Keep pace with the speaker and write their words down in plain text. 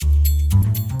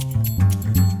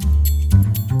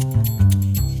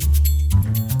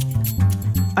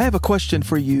I have a question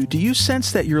for you. Do you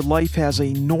sense that your life has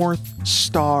a North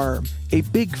Star, a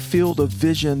big field of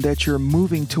vision that you're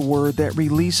moving toward that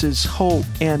releases hope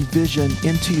and vision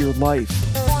into your life?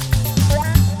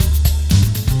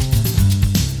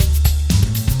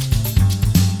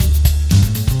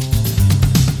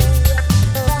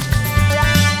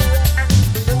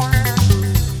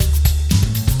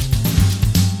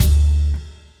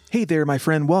 Hey there, my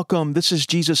friend. Welcome. This is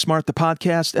Jesus Smart, the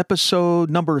podcast,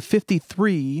 episode number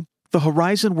 53. The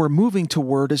horizon we're moving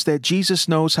toward is that Jesus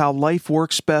knows how life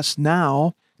works best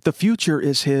now. The future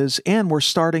is His, and we're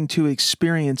starting to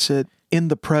experience it in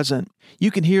the present. You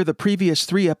can hear the previous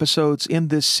 3 episodes in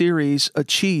this series,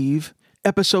 Achieve.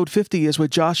 Episode 50 is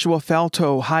with Joshua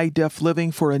Falto, High Def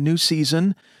Living for a New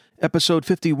Season. Episode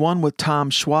 51 with Tom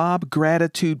Schwab,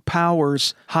 Gratitude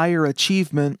Powers, Higher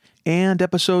Achievement. And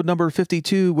episode number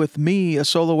 52 with me, a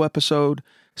solo episode,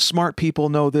 Smart People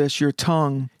Know This, Your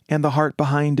Tongue and the Heart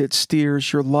Behind It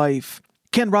Steers Your Life.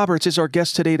 Ken Roberts is our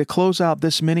guest today to close out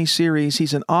this mini-series.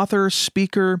 He's an author,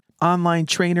 speaker, online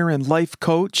trainer, and life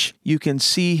coach. You can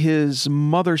see his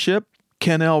mothership,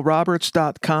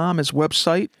 KenLRoberts.com, his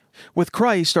website. With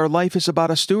Christ, our life is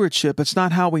about a stewardship. It's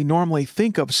not how we normally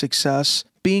think of success,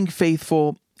 being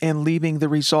faithful and leaving the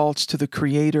results to the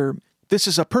Creator. This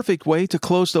is a perfect way to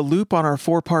close the loop on our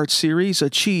 4-part series,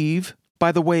 Achieve.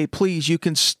 By the way, please, you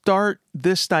can start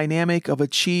this dynamic of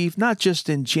Achieve not just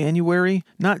in January,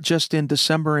 not just in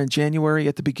December and January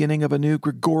at the beginning of a new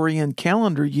Gregorian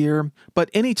calendar year, but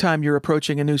anytime you're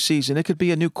approaching a new season. It could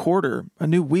be a new quarter, a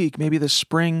new week, maybe the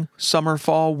spring, summer,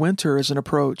 fall, winter is an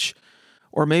approach.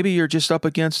 Or maybe you're just up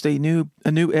against a new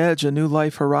edge, a new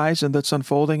life horizon that's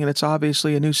unfolding, and it's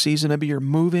obviously a new season. Maybe you're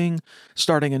moving,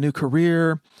 starting a new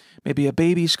career. Maybe a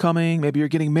baby's coming. Maybe you're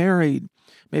getting married.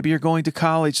 Maybe you're going to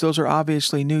college. Those are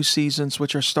obviously new seasons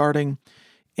which are starting,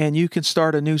 and you can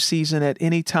start a new season at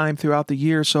any time throughout the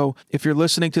year. So if you're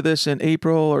listening to this in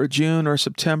April or June or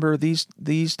September, these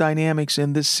dynamics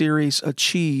in this series,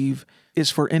 Achieve, is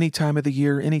for any time of the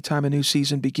year, any time a new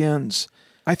season begins.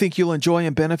 I think you'll enjoy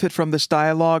and benefit from this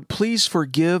dialogue. Please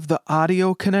forgive the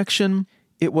audio connection.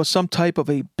 It was some type of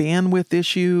a bandwidth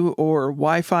issue or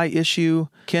Wi-Fi issue.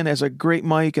 Ken has a great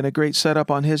mic and a great setup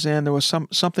on his end. There was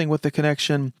something with the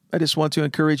connection. I just want to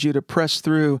encourage you to press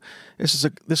through. This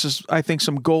is I think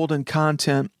some golden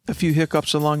content. A few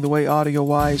hiccups along the way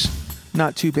audio-wise.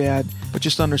 Not too bad, but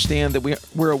just understand that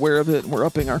we're aware of it and we're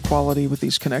upping our quality with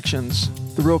these connections.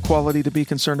 The real quality to be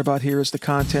concerned about here is the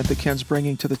content that Ken's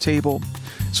bringing to the table.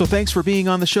 So thanks for being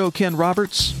on the show, Ken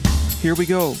Roberts. Here we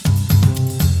go.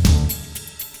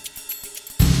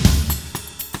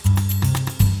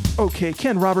 Okay,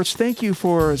 Ken Roberts, thank you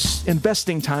for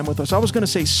investing time with us. I was going to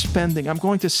say spending. I'm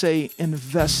going to say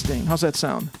investing. How's that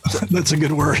sound? That's a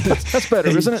good word. That's better,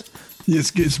 isn't it?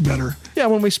 It's better. Yeah,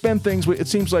 when we spend things, it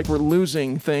seems like we're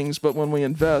losing things, but when we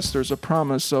invest, there's a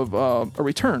promise of a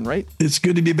return, right? It's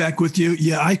good to be back with you.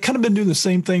 Yeah, I kind of been doing the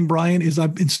same thing, Brian,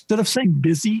 instead of saying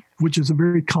busy, which is a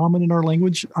very common in our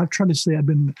language, I've tried to say I've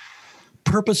been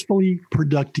purposefully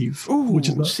productive, which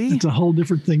is it's a whole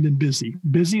different thing than busy.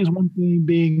 Busy is one thing,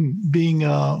 being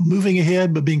moving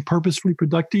ahead, but being purposefully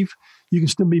productive, you can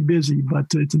still be busy, but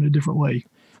it's in a different way.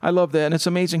 I love that, and it's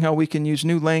amazing how we can use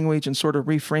new language and sort of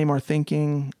reframe our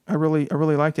thinking. I really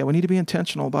like that. We need to be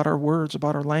intentional about our words,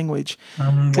 about our language.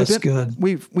 That's good.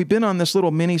 We've been on this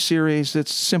little mini series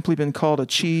that's simply been called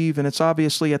Achieve, and it's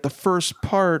obviously at the first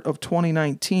part of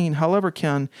 2019. However,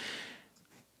 Ken,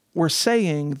 we're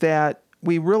saying that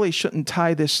we really shouldn't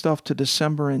tie this stuff to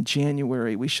December and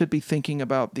January. We should be thinking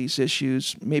about these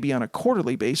issues maybe on a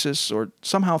quarterly basis or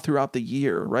somehow throughout the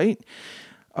year, right?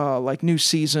 Like new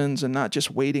seasons and not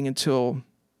just waiting until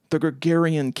the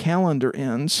Gregorian calendar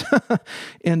ends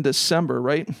in December,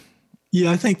 right?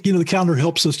 Yeah, I think, the calendar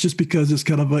helps us just because it's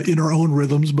kind of in our own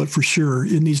rhythms, but for sure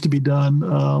it needs to be done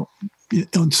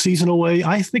on seasonal way.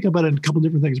 I think about it in a couple of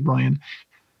different things, Brian.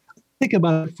 Think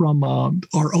about it from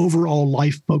our overall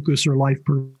life focus or life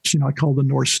purpose, I call the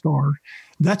North Star.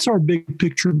 That's our big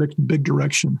picture, big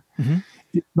direction. Mm-hmm.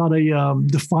 It's not a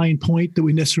defined point that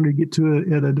we necessarily get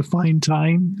to at a defined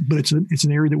time, but it's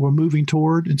an area that we're moving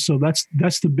toward. And so that's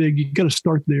the big, you got to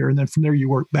start there. And then from there you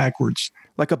work backwards.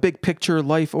 Like a big picture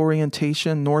life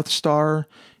orientation, North Star,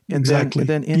 and exactly.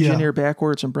 then engineer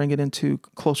backwards and bring it into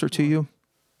closer to you.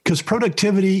 Because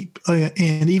productivity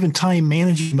and even time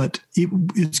management,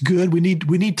 it's good. We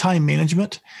need time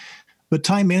management, but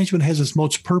time management has its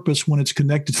most purpose when it's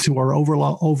connected to our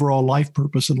overall life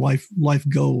purpose and life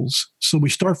goals. So we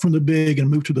start from the big and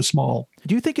move to the small.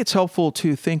 Do you think it's helpful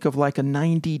to think of like a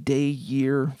 90-day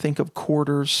year, think of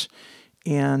quarters,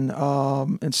 and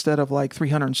instead of like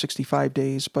 365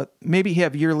 days, but maybe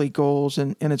have yearly goals.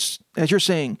 And it's, as you're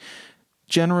saying,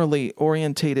 generally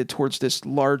orientated towards this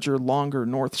larger, longer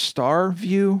North Star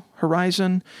view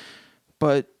horizon.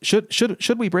 But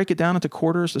should we break it down into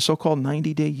quarters, the so-called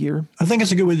 90-day year? I think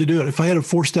it's a good way to do it. If I had a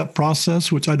 4-step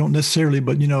process, which I don't necessarily,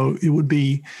 but it would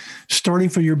be starting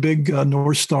from your big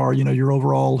North Star. Your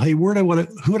overall. Hey, who would I want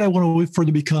to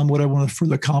further become? What I want to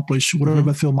further accomplish?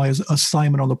 Whatever I feel my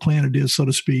assignment on the planet is, so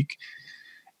to speak.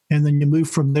 And then you move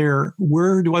from there.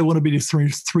 Where do I want to be to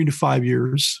 3 to 5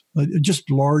 years? Just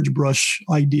large brush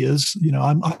ideas.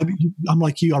 I'm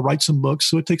like you. I write some books,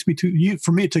 so it takes me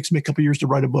for me, it takes me a couple of years to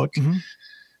write a book. Mm-hmm.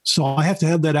 So I have to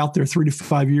have that out there 3 to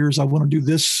 5 years. I want to do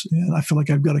this, and I feel like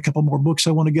I've got a couple more books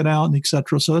I want to get out, and et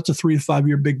cetera. So that's a 3 to 5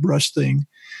 year big brush thing.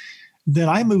 Then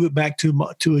I move it back to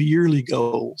a yearly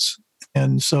goals.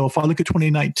 And so if I look at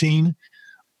 2019,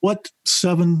 what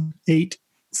 7, 8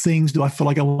 things do I feel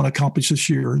like I want to accomplish this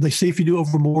year? They say if you do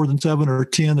over more than 7 or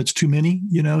 10, it's too many,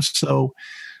 So,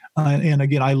 and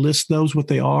again, I list those what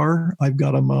they are. I've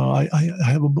got them. I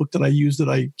have a book that I use that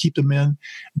I keep them in.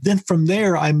 Then from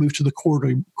there, I move to the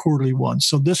quarterly ones.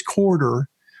 So this quarter,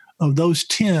 of those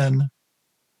 10,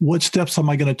 what steps am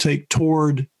I going to take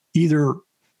toward either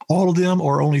all of them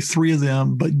or only 3 of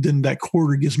them? But then that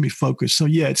quarter gives me focus. So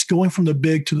yeah, it's going from the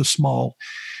big to the small.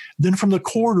 Then from the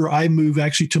quarter, I move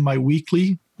actually to my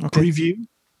weekly preview.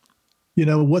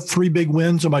 What 3 big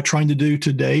wins am I trying to do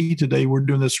today? Today, we're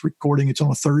doing this recording. It's on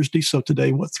a Thursday. So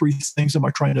today, what 3 things am I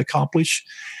trying to accomplish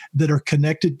that are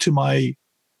connected to my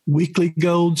weekly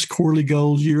goals, quarterly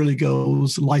goals, yearly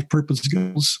goals, life purpose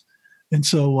goals? And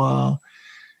so,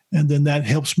 and then that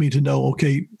helps me to know,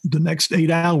 okay, the next 8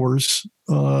 hours,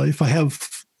 if I have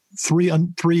three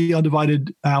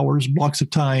undivided hours, blocks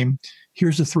of time,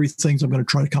 here's the 3 things I'm going to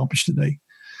try to accomplish today.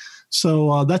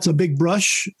 So that's a big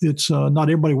brush. It's not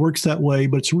everybody works that way,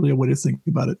 but it's really a way to think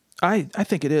about it. I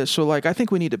think it is. So I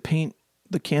think we need to paint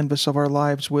the canvas of our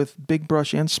lives with big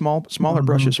brush and smaller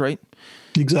brushes, right?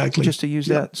 Exactly. Just to use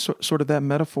that sort of that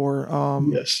metaphor.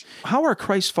 Yes. How are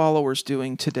Christ followers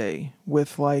doing today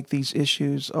with like these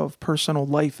issues of personal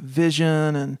life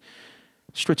vision and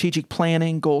strategic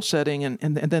planning, goal setting, and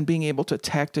then being able to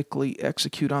tactically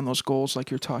execute on those goals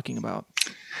like you're talking about?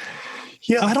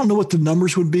 Yeah, I don't know what the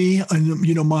numbers would be. And,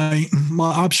 my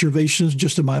observations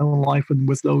just in my own life and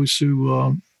with those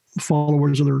who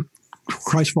followers, other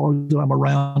Christ followers that I'm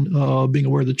around, being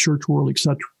aware of the church world, et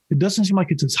cetera. It doesn't seem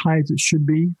like it's as high as it should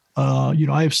be.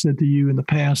 I have said to you in the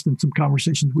past in some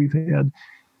conversations we've had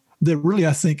that really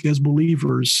I think as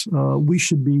believers, we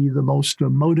should be the most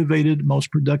motivated,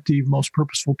 most productive, most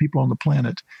purposeful people on the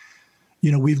planet.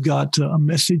 We've got a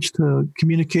message to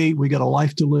communicate. We got a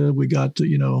life to live. We got,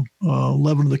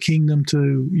 leaven of the kingdom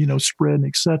to, spread, and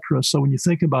et cetera. So when you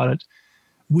think about it,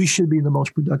 we should be the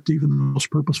most productive and the most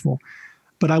purposeful.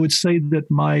 But I would say that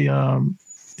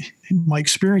my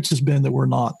experience has been that we're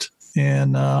not.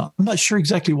 And I'm not sure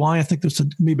exactly why. I think there's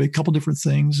maybe a couple different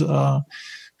things. A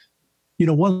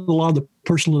lot of the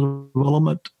personal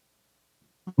development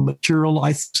material,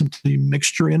 I think simply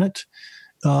mixture in it.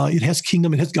 It has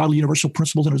kingdom, it has godly universal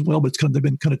principles in it as well, but they've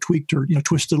been kind of tweaked or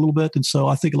twisted a little bit. And so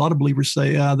I think a lot of believers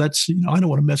say, that's I don't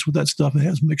want to mess with that stuff. It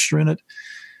has mixture in it,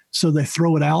 so they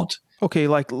throw it out. Okay,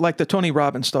 like the Tony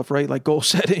Robbins stuff, right? Like goal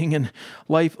setting and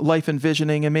life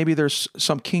envisioning, and maybe there's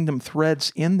some kingdom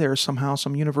threads in there somehow,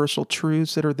 some universal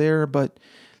truths that are there, but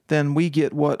then we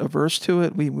get averse to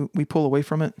it. We pull away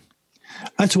from it.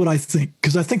 That's what I think,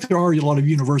 because I think there are a lot of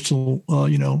universal,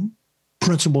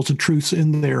 principles and truths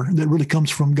in there that really comes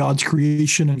from God's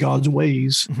creation and God's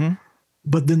ways. Mm-hmm.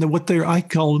 But then I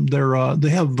call them, they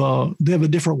have a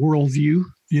different worldview,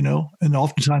 and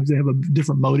oftentimes they have a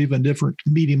different motive and different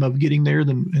medium of getting there.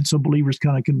 And so believers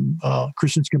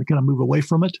Christians can kind of move away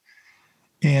from it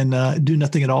and do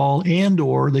nothing at all,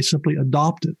 or they simply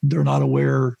adopt it. They're not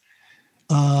aware.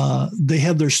 They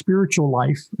have their spiritual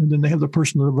life, and then they have their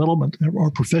personal development or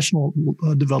professional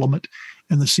development,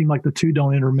 and they seem like the two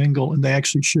don't intermingle, and they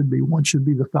actually should be. One should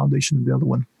be the foundation of the other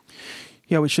one.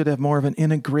 Yeah, we should have more of an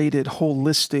integrated,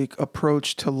 holistic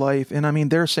approach to life. And I mean,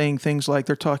 they're saying things like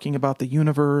they're talking about the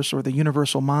universe or the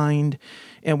universal mind,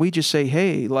 and we just say,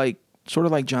 hey, sort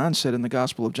of like John said in the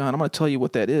Gospel of John, I'm going to tell you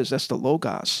what that is. That's the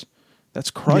Logos.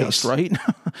 That's Christ, yes. Right?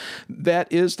 That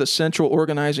is the central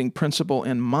organizing principle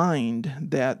and mind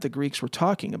that the Greeks were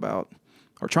talking about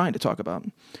or trying to talk about.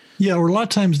 Yeah, or a lot of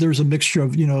times there's a mixture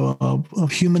of,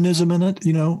 of humanism in it.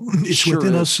 It's sure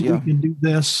within us. Yeah. We can do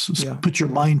this. Yeah. Put your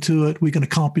mind to it. We can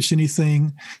accomplish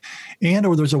anything. and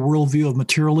or there's a worldview of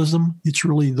materialism. It's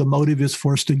really the motive is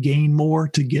for us to gain more,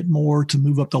 to get more, to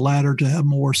move up the ladder, to have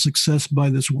more success by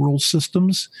this world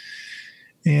systems.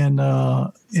 And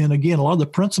again, a lot of the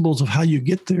principles of how you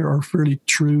get there are fairly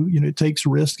true. It takes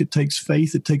risk, it takes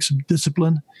faith, it takes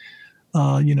discipline.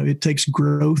 It takes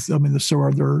growth. I mean,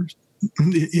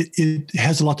 it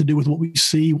has a lot to do with what we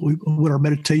see, what our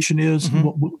meditation is,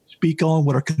 what we speak on,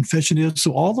 what our confession is.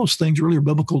 So all those things really are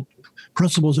biblical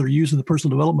principles that are used in the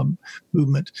personal development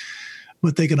movement,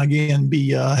 but they can again be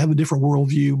have a different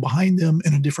worldview behind them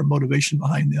and a different motivation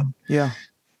behind them. Yeah.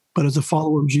 But as a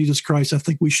follower of Jesus Christ, I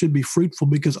think we should be fruitful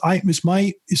because it's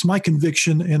my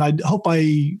conviction, and I hope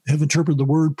I have interpreted the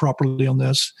word properly on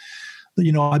this.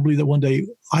 I believe that one day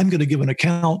I'm going to give an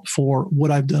account for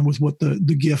what I've done with what the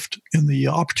gift and the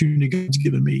opportunity God's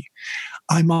given me.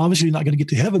 I'm obviously not going to get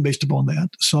to heaven based upon that,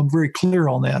 so I'm very clear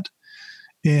on that.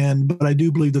 But I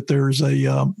do believe that there's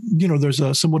there's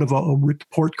a somewhat of a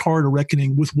report card, a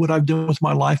reckoning with what I've done with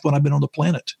my life when I've been on the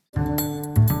planet.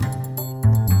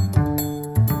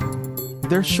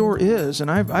 There sure is.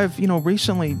 And I've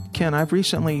recently, Ken,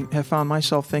 have found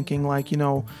myself thinking like,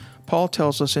 Paul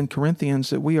tells us in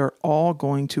Corinthians that we are all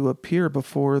going to appear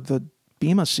before the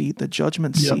bema seat, the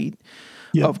judgment seat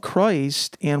of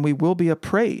Christ, and we will be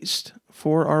appraised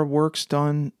for our works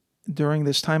done during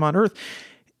this time on earth.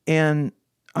 And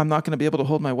I'm not going to be able to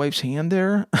hold my wife's hand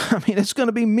there. I mean, it's going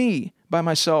to be me by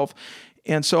myself.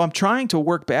 And so I'm trying to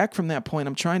work back from that point.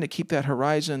 I'm trying to keep that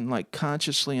horizon like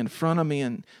consciously in front of me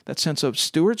and that sense of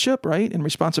stewardship, right, and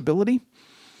responsibility.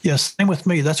 Yes, same with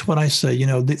me. That's what I say.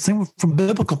 The thing from a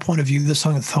biblical point of view, this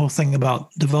whole thing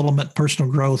about development,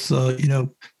 personal growth,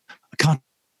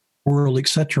 world,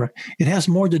 etc. It has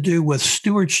more to do with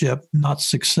stewardship, not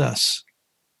success.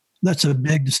 That's a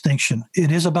big distinction.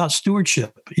 It is about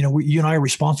stewardship. You and I are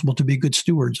responsible to be good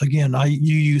stewards. Again,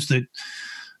 you use the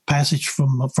passage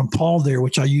from Paul there,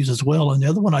 which I use as well, and the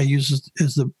other one I use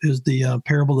is the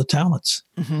parable of the talents.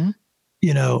 Mm-hmm.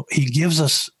 He gives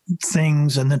us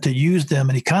things and then to use them,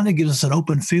 and he kind of gives us an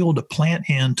open field to plant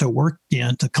in, to work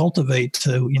in, to cultivate,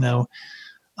 to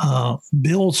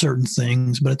build certain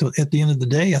things. But at the end of the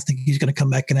day, I think he's going to come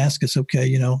back and ask us, okay,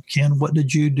 Ken, what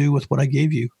did you do with what I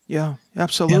gave you? Yeah,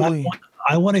 absolutely. And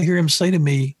I want to hear him say to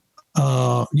me,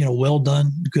 well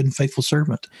done, good and faithful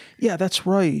servant. Yeah, that's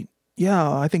right.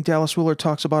 Yeah, I think Dallas Willard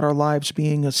talks about our lives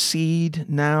being a seed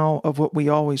now of what we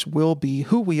always will be,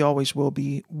 who we always will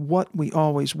be, what we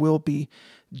always will be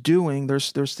doing.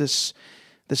 There's this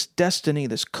destiny,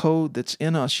 this code that's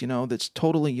in us, that's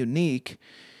totally unique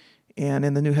and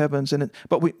in the new heavens.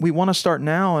 But we want to start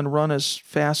now and run as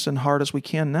fast and hard as we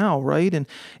can now, right? And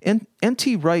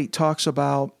N.T. Wright talks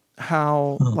about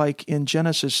how, like in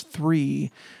Genesis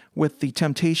 3, with the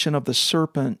temptation of the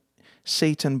serpent,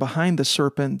 Satan behind the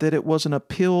serpent, that it was an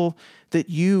appeal that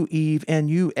you, Eve,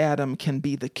 and you, Adam, can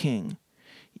be the king.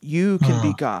 You can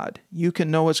be God. You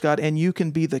can know as God, and you can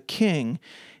be the king.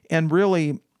 And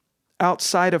really,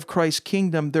 outside of Christ's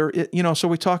kingdom, so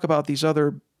we talk about these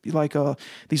other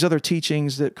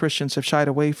teachings that Christians have shied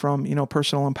away from,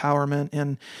 personal empowerment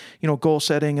and, goal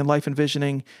setting and life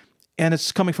envisioning, and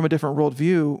it's coming from a different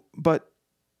worldview. But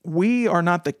we are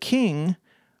not the king.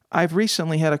 I've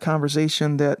recently had a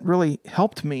conversation that really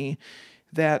helped me,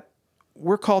 that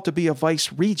we're called to be a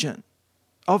vice regent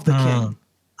of the king.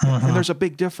 And there's a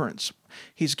big difference.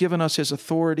 He's given us his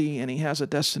authority and he has a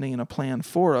destiny and a plan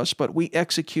for us, but we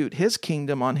execute his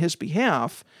kingdom on his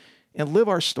behalf and live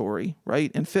our story,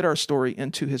 right? And fit our story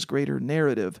into his greater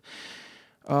narrative.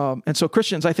 And so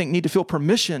Christians, I think, need to feel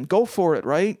permission. Go for it,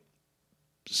 right?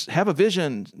 Have a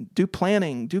vision, do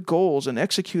planning, do goals, and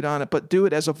execute on it, but do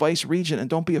it as a vice regent and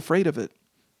don't be afraid of it.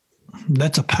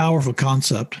 That's a powerful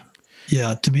concept.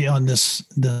 Yeah, to be on this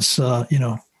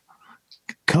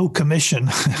co-commission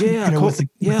with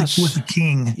the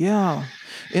king. Yeah,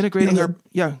 integrating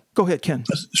go ahead, Ken.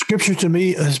 Scripture to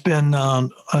me has been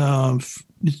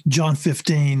John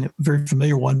 15, very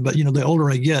familiar one, but the older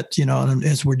I get, and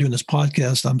as we're doing this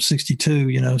podcast, I'm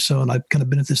 62, and I've kind of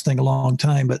been at this thing a long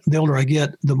time, but the older I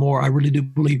get, the more I really do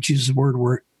believe Jesus' word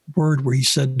where he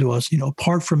said to us,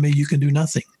 apart from me, you can do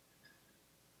nothing.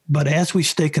 But as we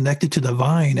stay connected to the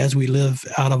vine, as we live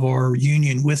out of our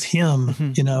union with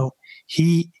him,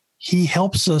 he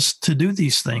helps us to do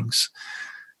these things.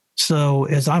 So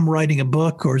as I'm writing a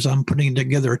book, or as I'm putting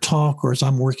together a talk, or as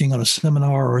I'm working on a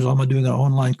seminar, or as I'm doing an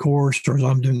online course, or as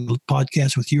I'm doing a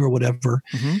podcast with you or whatever,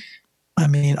 I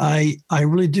mean, I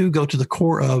really do go to the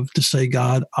core of to say,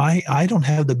 God, I don't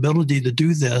have the ability to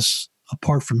do this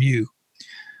apart from you.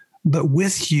 But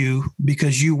with you,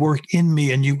 because you work in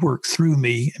me and you work through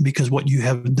me, and because what you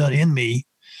have done in me,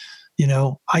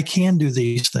 I can do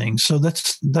these things. So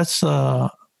that's there's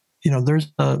a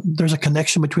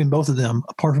connection between both of them.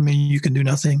 Apart from me, you can do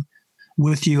nothing.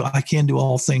 With you, I can do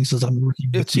all things as I'm working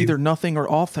with you. It's either nothing or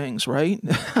all things, right?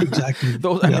 Exactly.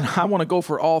 I mean, I want to go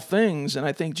for all things, and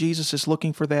I think Jesus is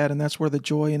looking for that, and that's where the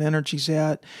joy and energy's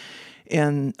at.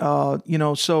 And,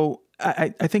 so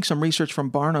I think some research from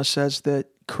Barna says that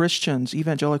Christians,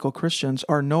 evangelical Christians,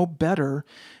 are no better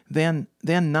than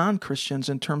non-Christians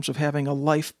in terms of having a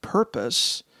life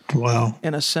purpose. Wow.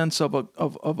 And a sense of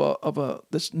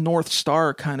this North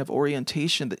Star kind of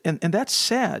orientation. And that's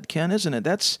sad, Ken, isn't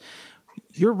it?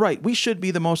 You're right. We should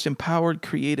be the most empowered,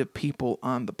 creative people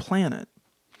on the planet.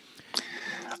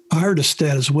 I heard a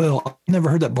stat as well. I've never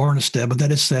heard that Barna stat, but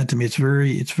that is sad to me. It's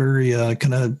very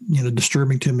kind of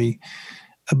disturbing to me.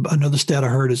 Another stat I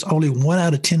heard is only 1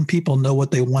 out of 10 people know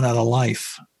what they want out of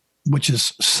life, which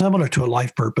is similar to a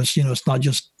life purpose. It's not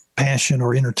just passion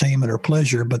or entertainment or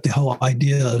pleasure, but the whole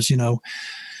idea is,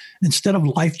 instead of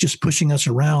life just pushing us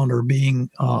around or being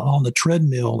on the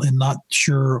treadmill and not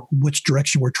sure which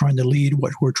direction we're trying to lead,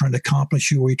 what we're trying to accomplish,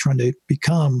 who we're trying to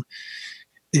become.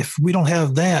 If we don't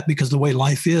have that, because the way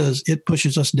life is, it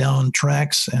pushes us down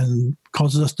tracks and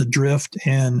causes us to drift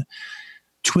and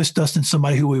twist us in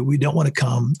somebody who we don't want to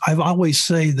come. I've always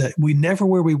say that we never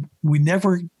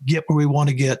get where we want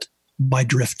to get by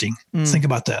drifting. Think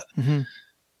about that. Mm-hmm.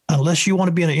 Unless you want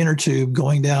to be in an inner tube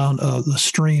going down the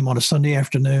stream on a Sunday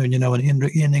afternoon, and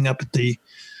ending up at the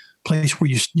place where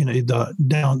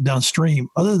downstream.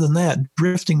 Other than that,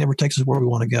 drifting never takes us where we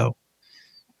want to go.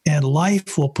 And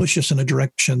life will push us in a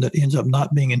direction that ends up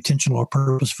not being intentional or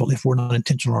purposeful if we're not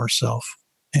intentional ourselves.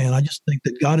 And I just think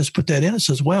that God has put that in us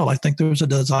as well. I think there's a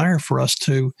desire for us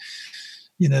to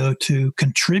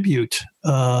contribute,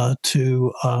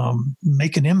 to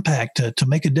make an impact, to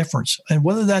make a difference. And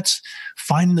whether that's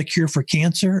finding the cure for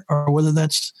cancer or whether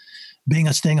that's being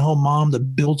a stay-at-home mom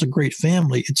that builds a great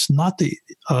family, it's not the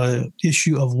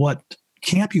issue of what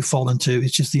camp you fall into.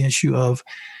 It's just the issue of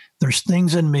there's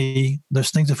things in me,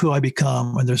 there's things of who I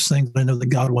become, and there's things that I know that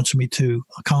God wants me to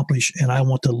accomplish, and I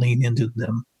want to lean into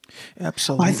them.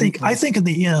 Absolutely. I think in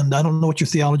the end, I don't know what your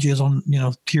theology is on,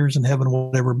 tears in heaven or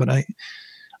whatever, but I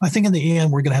think in the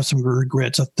end, we're going to have some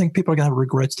regrets. I think people are going to have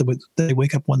regrets that they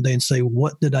wake up one day and say,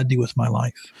 what did I do with my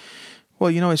life?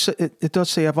 Well, it does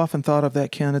say, I've often thought of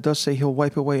that, Ken. It does say he'll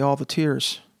wipe away all the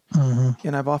tears. Mm-hmm.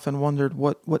 And I've often wondered,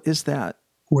 what is that?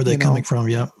 Where are they coming from?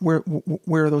 Yeah.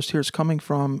 Where are those tears coming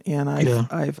from? And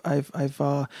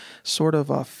I've sort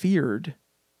of feared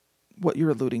what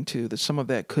you're alluding to, that some of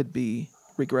that could be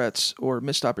regrets or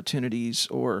missed opportunities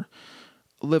or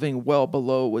living well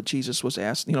below what Jesus was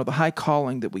asked, the high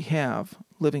calling that we have,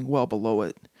 living well below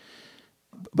it.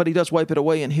 But he does wipe it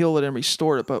away and heal it and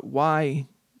restore it. But why?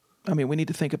 I mean, we need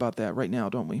to think about that right now,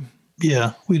 don't we?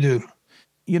 Yeah, we do.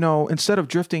 Instead of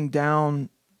drifting down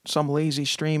some lazy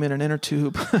stream in an inner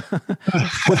tube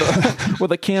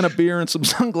with a can of beer and some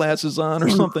sunglasses on or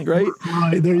something, right?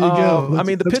 Right, there you go.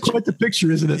 That's picture, quite the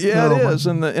picture, isn't it? Yeah, it is.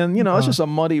 And it's just a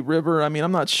muddy river. I mean,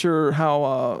 I'm not sure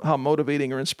how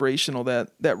motivating or inspirational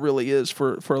that really is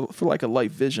for like a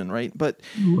life vision, right? But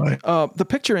right. The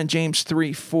picture in James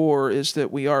 3:4 is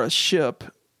that we are a ship,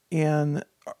 and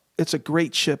it's a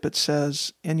great ship, it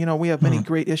says. And, we have many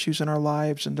great issues in our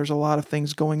lives, and there's a lot of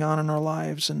things going on in our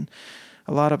lives, and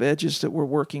a lot of edges that we're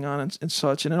working on and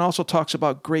such. And it also talks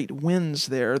about great winds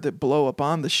there that blow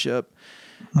upon the ship.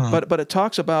 But it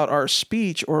talks about our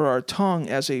speech or our tongue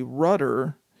as a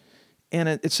rudder. And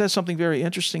it says something very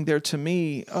interesting there to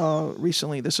me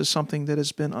recently. This is something that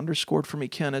has been underscored for me,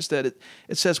 Ken, is that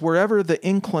it says wherever the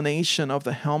inclination of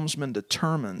the helmsman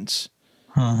determines,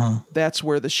 that's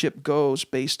where the ship goes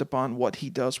based upon what he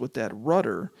does with that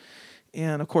rudder.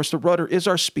 And, of course, the rudder is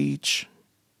our speech.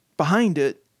 Behind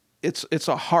it, it's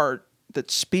a heart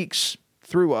that speaks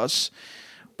through us,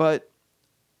 but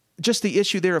just the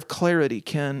issue there of clarity,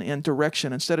 Ken, and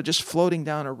direction, instead of just floating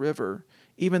down a river,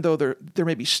 even though there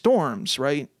may be storms,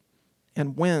 right,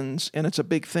 and winds, and it's a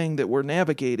big thing that we're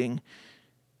navigating,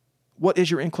 what is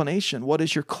your inclination? What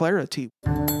is your clarity?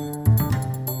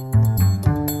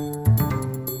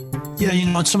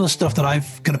 Yeah, some of the stuff that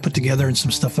I've kind of put together and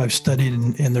some stuff I've studied,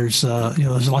 and there's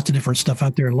there's lots of different stuff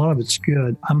out there, and a lot of it's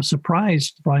good. I'm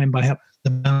surprised, Brian, by how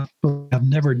I've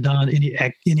never done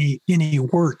any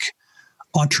work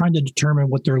on trying to determine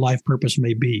what their life purpose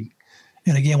may be.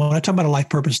 And again, when I talk about a life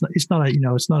purpose, it's not a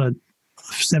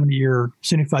 70-year,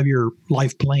 75-year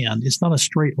life plan. It's not a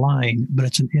straight line, but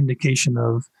it's an indication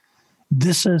of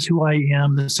this is who I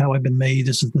am. This is how I've been made.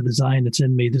 This is the design that's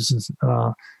in me. This is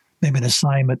maybe an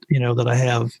assignment, that I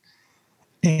have.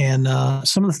 And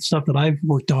some of the stuff that I've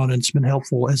worked on and it's been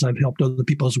helpful as I've helped other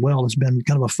people as well has been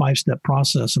kind of a 5-step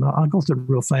process. And I'll go through it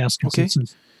real fast. Okay.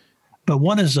 But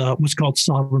one is what's called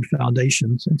sovereign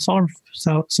foundations. And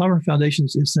sovereign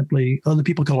foundations is simply, other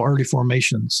people call it early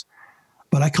formations,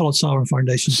 but I call it sovereign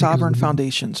foundations. Sovereign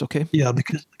foundations, okay. Yeah,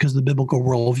 because of the biblical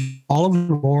world. All of us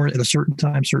were born at a certain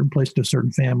time, certain place, to a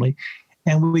certain family.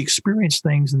 And we experience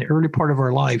things in the early part of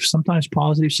our life, sometimes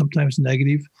positive, sometimes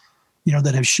negative,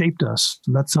 that have shaped us.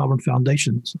 And that's sovereign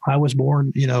foundations. I was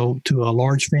born, to a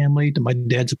large family. My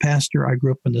dad's a pastor. I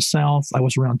grew up in the South. I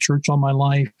was around church all my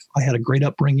life. I had a great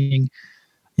upbringing.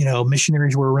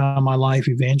 Missionaries were around my life.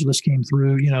 Evangelists came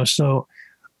through, so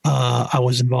I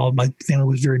was involved. My family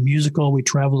was very musical. We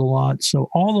traveled a lot. So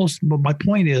but my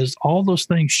point is, all those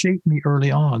things shaped me early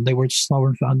on. They were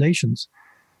sovereign foundations.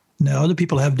 Now, other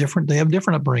people have different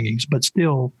upbringings, but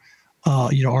still,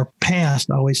 our past,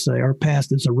 I always say, our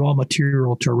past is a raw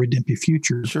material to our redemptive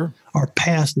future. Sure. Our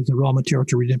past is a raw material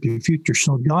to redemptive future.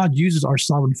 So God uses our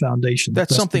sovereign foundation.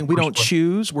 That's something we don't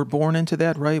choose. We're born into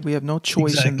that, right? We have no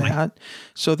choice in that.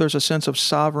 So there's a sense of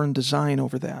sovereign design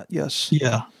over that. Yes.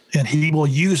 Yeah. And he will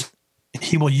use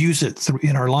it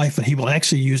in our life, and he will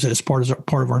actually use it as part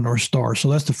of our North Star. So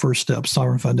that's the first step,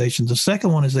 sovereign foundations. The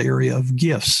second one is the area of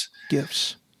gifts.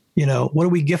 Gifts. What are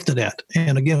we gifted at?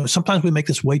 And again, sometimes we make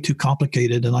this way too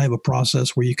complicated. And I have a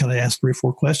process where you kind of ask 3 or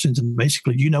 4 questions, and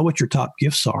basically, what your top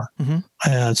gifts are. Mm-hmm.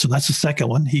 And so that's the second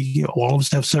one. All of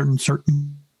us have certain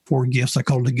 4 gifts. I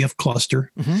call it a gift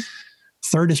cluster. Mm-hmm.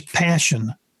 Third is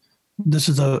passion. This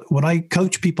is when I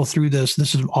coach people through this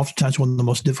is oftentimes one of the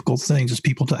most difficult things, is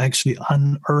people to actually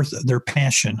unearth their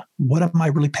passion. What am I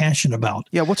really passionate about?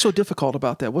 Yeah. What's so difficult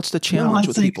about that? What's the challenge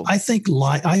with people? I think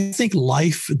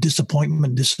life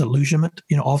disappointment, disillusionment,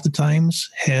 oftentimes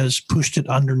has pushed it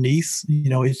underneath.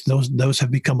 It's those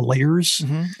have become layers.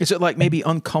 Mm-hmm. Is it like maybe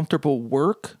uncomfortable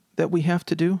work that we have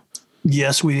to do?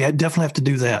 Yes, we definitely have to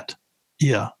do that.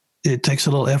 Yeah. It takes a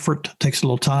little effort, takes a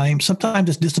little time. Sometimes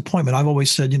it's disappointment. I've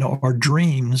always said, our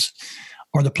dreams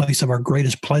are the place of our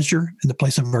greatest pleasure and the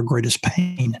place of our greatest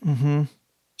pain. Mm-hmm.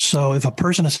 So if a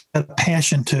person has a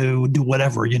passion to do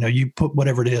whatever, you put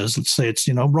whatever it is, let's say it's,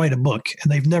 write a book,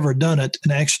 and they've never done it.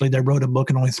 And actually they wrote a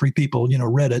book and only 3 people,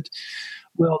 read it.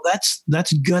 Well,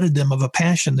 that's gutted them of a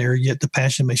passion there, yet the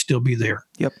passion may still be there.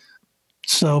 Yep.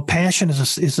 So passion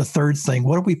is the third thing.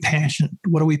 What are we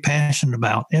passionate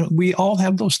about? And we all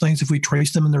have those things if we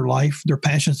trace them in their life. They're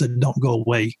passions that don't go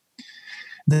away.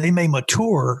 They may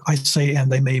mature, I say,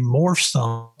 and they may morph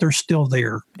some. They're still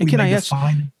there. And can I ask?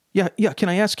 Yeah. Can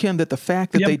I ask him that the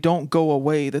fact that they don't go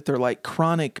away, that they're like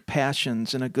chronic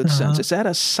passions in a good sense, is that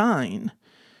a sign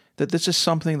that this is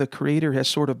something the Creator has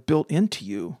sort of built into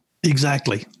you?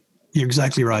 Exactly. You're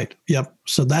exactly right. Yep.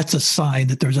 So that's a sign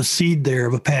that there's a seed there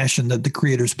of a passion that the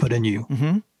Creator's put in you.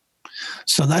 Mm-hmm.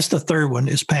 So that's the third one,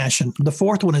 is passion. The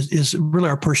fourth one is really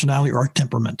our personality or our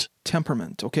temperament.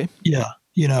 Temperament. Okay. Yeah.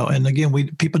 And again,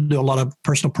 people do a lot of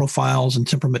personal profiles and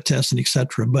temperament tests and et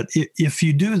cetera. But if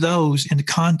you do those in the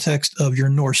context of your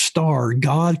North Star,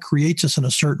 God creates us in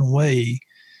a certain way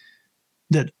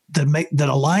that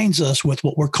aligns us with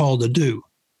what we're called to do.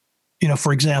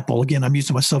 For example, again, I'm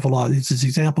using myself a lot. It's this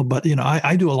example, but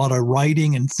I do a lot of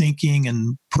writing and thinking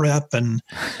and prep and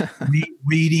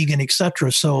reading and et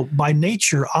cetera. So by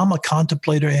nature, I'm a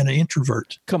contemplator and an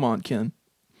introvert. Come on, Ken.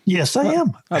 Yes, I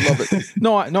am. I love it.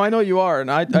 No, I know you are,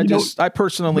 and I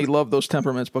personally love those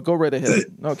temperaments. But go right ahead.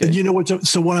 Okay.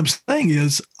 So what I'm saying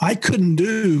is, I couldn't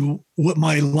do what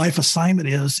my life assignment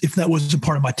is if that wasn't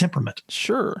part of my temperament.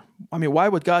 Sure. I mean, why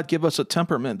would God give us a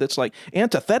temperament that's like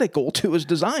antithetical to His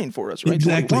design for us? Right?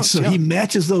 Exactly. So He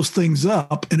matches those things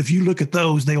up, and if you look at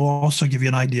those, they will also give you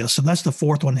an idea. So that's the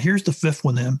fourth one. Here's the fifth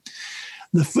one. Then,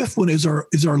 the fifth one is our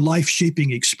life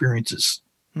shaping experiences.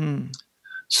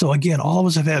 So again, all of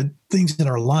us have had things in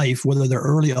our life, whether they're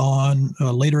early on,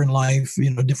 later in life,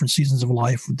 different seasons of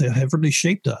life, that have really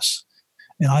shaped us.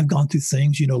 And I've gone through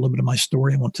things, a little bit of my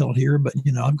story. I won't tell it here, but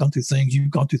I've gone through things.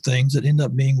 You've gone through things that end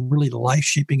up being really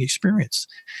life-shaping experience.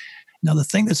 Now, the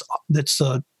thing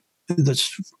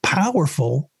that's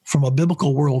powerful from a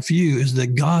biblical worldview is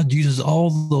that God uses all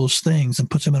those things and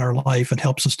puts them in our life and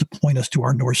helps us to point us to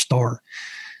our North Star.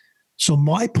 So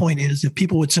my point is, if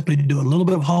people would simply do a little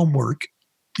bit of homework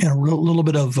and a little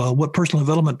bit of what personal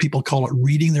development people call it,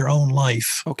 reading their own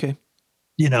life. Okay.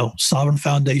 Sovereign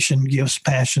foundation, gifts,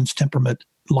 passions, temperament,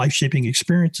 life-shaping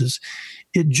experiences.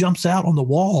 It jumps out on the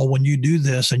wall when you do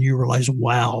this and you realize,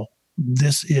 wow,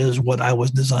 this is what I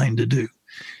was designed to do.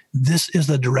 This is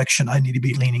the direction I need to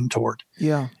be leaning toward.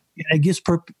 Yeah. It gives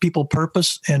people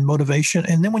purpose and motivation.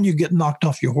 And then when you get knocked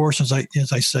off your horse, as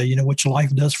I say, which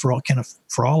life does for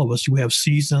all of us, we have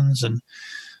seasons and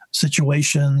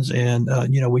situations, and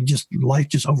life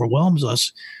just overwhelms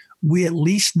us. We at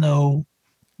least know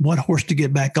what horse to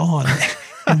get back on,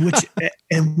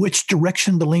 and which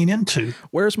direction to lean into.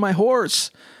 Where's my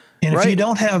horse? And right? If you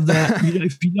don't have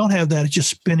that, it's just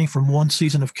spinning from one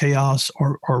season of chaos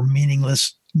or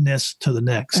meaninglessness to the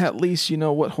next. At least you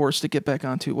know what horse to get back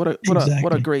onto. What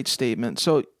a great statement.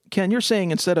 So, Ken, you're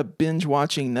saying instead of binge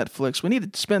watching Netflix, we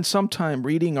need to spend some time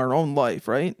reading our own life,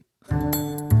 right?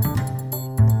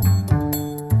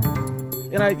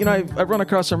 And I've run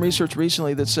across some research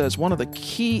recently that says one of the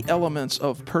key elements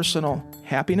of personal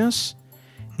happiness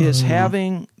is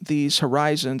having these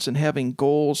horizons and having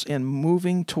goals and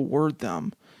moving toward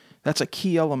them. That's a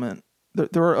key element.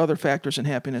 There are other factors in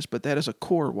happiness, but that is a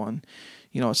core one.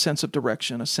 A sense of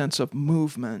direction, a sense of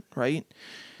movement, right?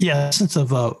 Yeah, a sense of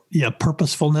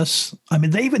purposefulness. I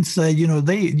mean, they even say,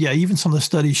 even some of the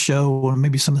studies show, or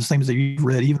maybe some of the things that you've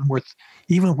read,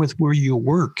 even with where you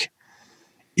work,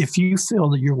 if you feel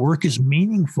that your work is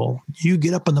meaningful, you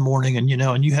get up in the morning and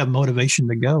you have motivation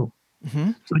to go.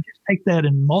 Mm-hmm. So just take that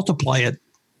and multiply it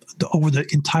over the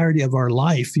entirety of our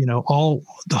life, all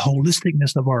the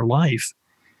holisticness of our life.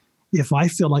 If I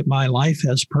feel like my life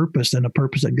has purpose and a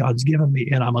purpose that God's given me,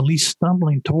 and I'm at least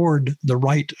stumbling toward the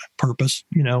right purpose,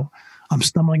 I'm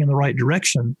stumbling in the right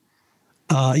direction,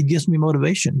 it gives me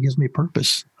motivation, it gives me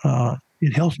purpose.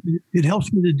 It helps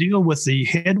me to deal with the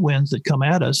headwinds that come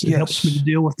at us. It helps me to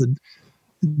deal with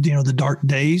the dark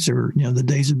days, or the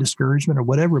days of discouragement or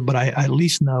whatever. But I at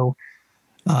least know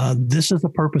this is the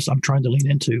purpose I'm trying to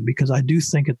lean into, because I do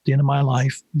think at the end of my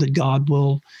life that God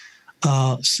will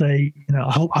say,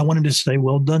 I want him to say,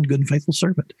 "Well done, good and faithful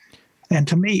servant." And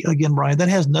to me, again, Brian, that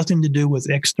has nothing to do with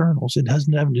externals. It has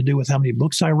nothing to do with how many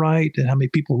books I write and how many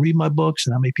people read my books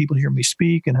and how many people hear me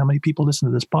speak and how many people listen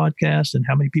to this podcast and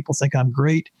how many people think I'm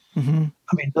great. Mm-hmm.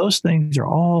 I mean, those things are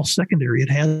all secondary. It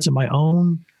has my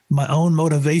own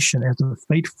motivation as a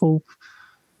faithful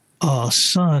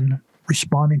son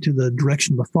responding to the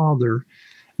direction of the Father,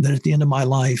 that at the end of my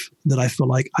life, that I feel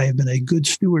like I have been a good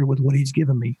steward with what he's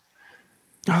given me.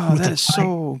 Oh, that is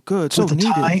so good. So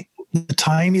needed. The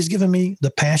time he's given me,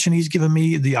 the passion he's given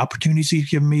me, the opportunities he's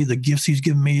given me, the gifts he's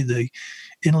given me, the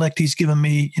intellect he's given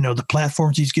me, the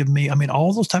platforms he's given me. I mean,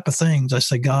 all those type of things. I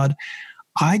say, God,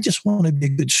 I just want to be a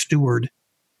good steward,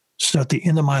 so at the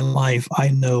end of my life, I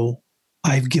know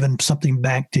I've given something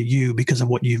back to you because of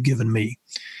what you've given me.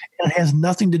 And it has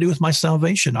nothing to do with my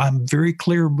salvation. I'm very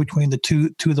clear between the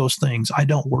two of those things. I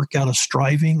don't work out of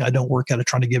striving. I don't work out of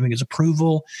trying to give him his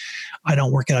approval. I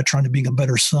don't work out of trying to be a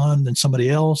better son than somebody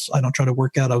else. I don't try to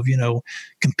work out of,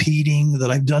 competing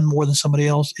that I've done more than somebody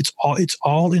else. It's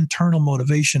all internal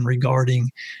motivation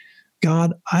regarding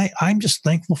God. I'm just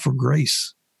thankful for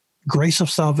grace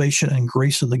of salvation and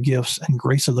grace of the gifts and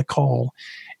grace of the call.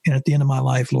 And at the end of my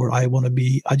life, Lord, I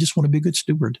just want to be a good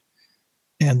steward.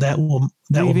 And that will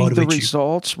motivate the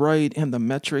results, right, and the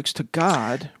metrics to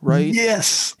God, right?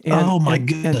 Yes. And,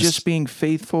 goodness. And just being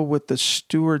faithful with the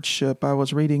stewardship. I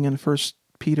was reading in 1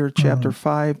 Peter chapter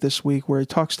 5 this week, where he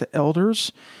talks to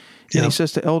elders. And he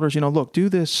says to elders, look, do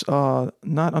this not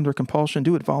under compulsion.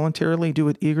 Do it voluntarily. Do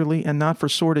it eagerly, and not for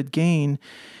sordid gain.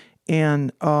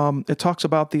 And it talks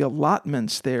about the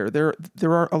allotments there. There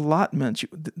are allotments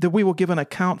that we will give an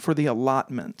account for the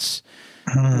allotments.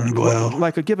 Well,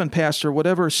 like a given pastor,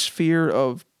 whatever sphere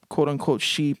of quote unquote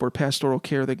sheep or pastoral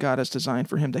care that God has designed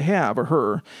for him to have, or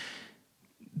her,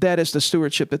 that is the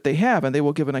stewardship that they have, and they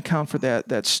will give an account for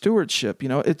that stewardship.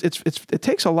 It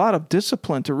takes a lot of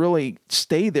discipline to really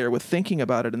stay there with thinking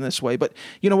about it in this way. But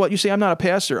you know what? You say, I'm not a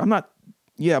pastor. I'm not.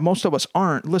 Yeah, most of us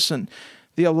aren't. Listen,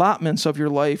 the allotments of your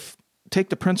life, take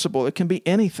the principle. It can be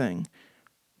anything,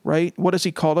 right? What has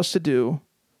he called us to do?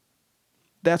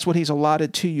 That's what he's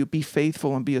allotted to you. Be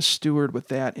faithful and be a steward with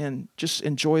that, and just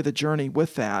enjoy the journey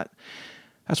with that.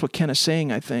 That's what Ken is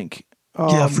saying, I think.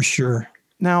 Yeah, for sure.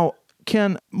 Now,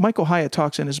 Ken, Michael Hyatt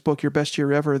talks in his book, Your Best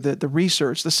Year Ever, that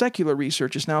the secular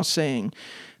research is now saying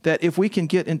that if we can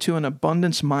get into an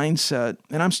abundance mindset,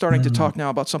 and I'm starting to talk now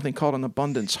about something called an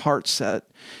abundance heart set.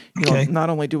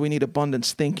 Not only do we need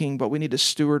abundance thinking, but we need to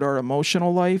steward our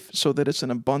emotional life so that it's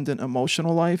an abundant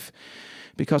emotional life,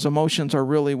 because emotions are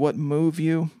really what move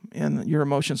you, and your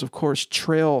emotions, of course,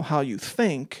 trail how you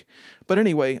think. But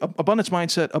anyway, abundance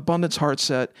mindset, abundance heart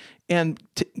set, and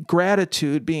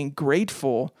gratitude, being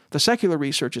grateful. The secular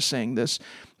research is saying this,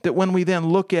 that when we then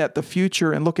look at the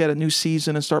future and look at a new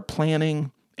season and start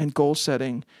planning and goal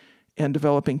setting and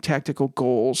developing tactical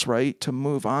goals, right, to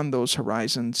move on those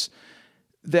horizons,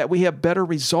 that we have better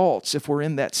results if we're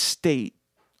in that state.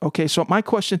 Okay, so my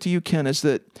question to you, Ken, is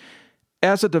that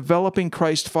as a developing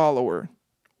Christ follower,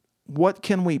 what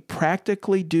can we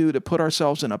practically do to put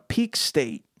ourselves in a peak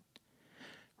state,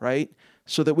 right,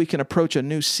 so that we can approach a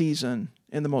new season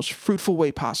in the most fruitful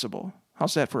way possible?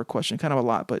 How's that for a question? Kind of a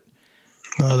lot, but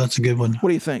that's a good one. What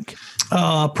do you think?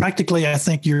 Practically, I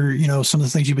think some of the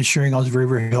things you've been sharing is very,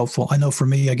 very helpful. I know for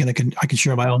me, again, I can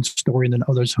share my own story, and then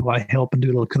others who I help and do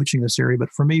a little coaching in this area.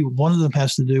 But for me, one of them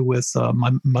has to do with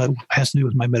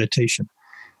my meditation.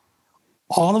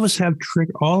 All of us have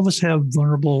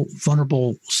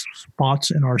vulnerable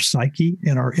spots in our psyche,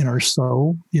 in our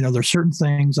soul. There's certain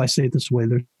things, I say it this way,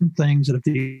 there's certain things that if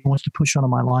he wants to push onto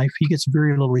my life, he gets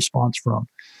very little response from.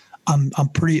 I'm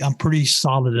pretty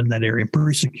solid in that area. I'm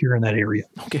pretty secure in that area.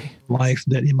 Okay. Life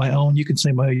that in my own, you can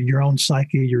say your own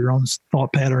psyche, your own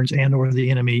thought patterns, and or the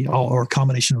enemy, or a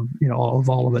combination of of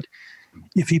all of it.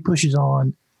 If he pushes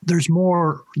on, there's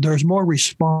more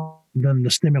response than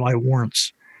the stimuli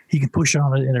warrants. He can push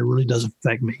on it, and it really does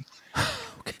affect me.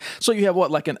 Okay. So you have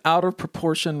like an out of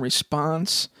proportion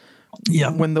response?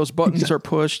 Yeah. When those buttons are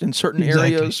pushed in certain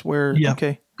areas where,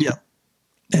 okay. Yeah.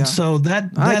 And so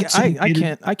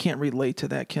I can't relate to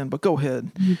that, Ken, but go ahead.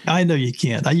 I know you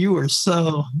can't. You're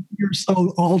so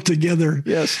all together.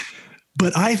 Yes.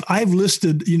 But I've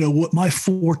listed, what my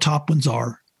 4 top ones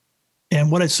are.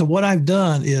 And what I've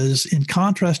done is, in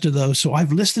contrast to those, so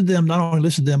I've listed them, not only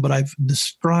listed them, but I've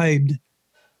described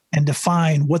and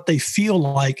defined what they feel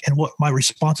like and what my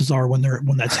responses are when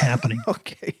that's happening.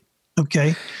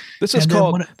 Okay. This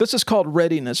is called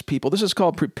readiness, people. This is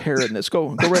called preparedness. Go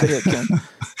right ahead, Ken.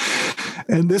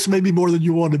 And this may be more than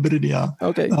you want admitted, yeah.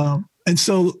 Okay. And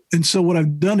so what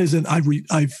I've done is that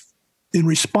I've in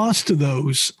response to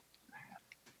those,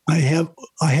 I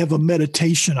have a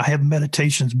meditation. I have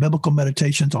meditations, biblical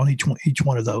meditations on each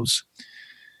one of those.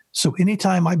 So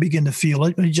anytime I begin to feel,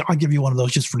 I'll give you one of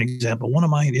those just for an example. One of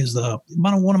mine is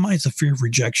the fear of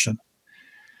rejection.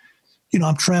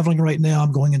 I'm traveling right now.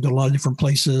 I'm going into a lot of different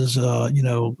places,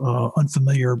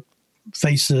 unfamiliar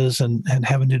faces and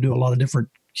having to do a lot of different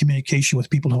communication with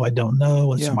people who I don't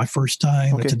know. It's my first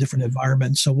time. Okay. It's a different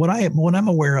environment. So what I'm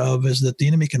aware of is that the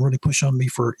enemy can really push on me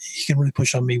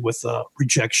with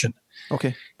rejection.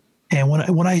 Okay. And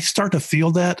when I start to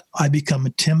feel that, I become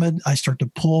timid. I start to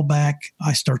pull back.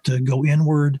 I start to go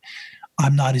inward.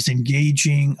 I'm not as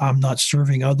engaging. I'm not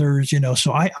serving others,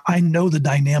 So I know the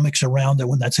dynamics around it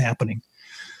when that's happening.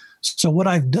 So what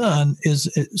I've done is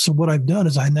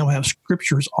I now have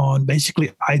scriptures on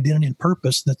basically identity and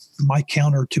purpose. That's my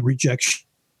counter to rejection.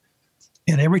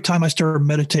 And every time I start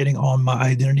meditating on my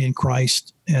identity in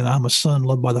Christ, and I'm a son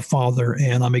loved by the Father,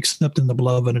 and I'm accepted in the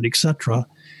beloved, and etc.,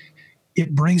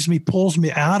 it pulls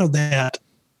me out of that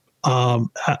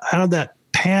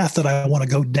path that I want to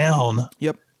go down.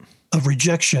 Yep. Of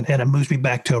rejection, and it moves me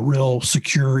back to a real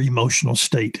secure emotional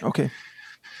state. Okay.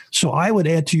 So I would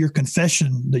add to your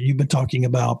confession that you've been talking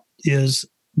about is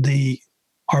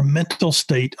our mental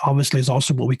state obviously is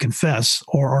also what we confess,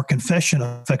 or our confession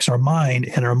affects our mind,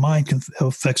 and our mind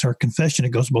affects our confession. It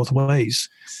goes both ways.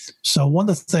 So one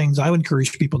of the things I would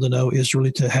encourage people to know is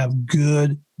really to have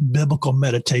good biblical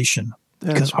meditation,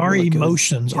 because our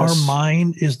emotions, our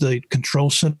mind is the control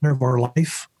center of our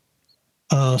life.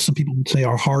 Some people would say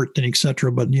our heart and et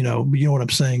cetera, but you know what I'm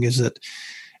saying is that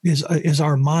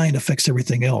our mind affects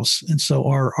everything else. And so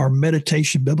our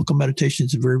meditation, biblical meditation,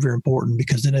 is very, very important,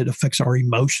 because then it affects our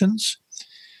emotions,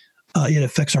 it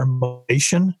affects our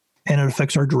motivation, and it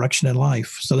affects our direction in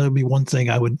life. So that would be one thing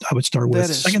I would start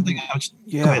with. Second thing,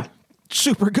 go ahead.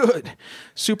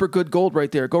 Super good gold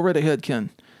right there. Go right ahead,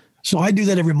 Ken. So I do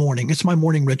that every morning. It's my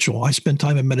morning ritual. I spend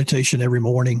time in meditation every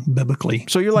morning, biblically.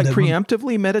 So you're like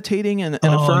preemptively meditating and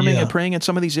affirming and praying in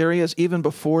some of these areas even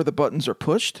before the buttons are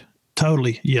pushed?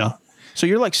 Totally, yeah. So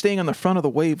you're like staying on the front of the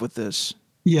wave with this.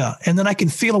 Yeah, and then I can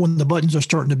feel it when the buttons are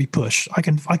starting to be pushed. I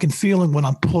can feel it when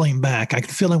I'm pulling back. I can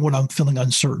feel it when I'm feeling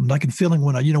uncertain. I can feel it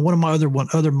when one of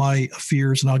my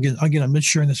fears, and I'm just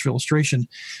sharing this for illustration.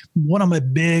 One of my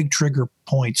big trigger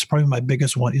points, probably my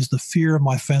biggest one, is the fear of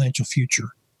my financial future.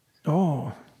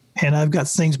 Oh. And I've got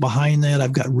things behind that.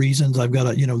 I've got reasons. I've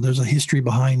got there's a history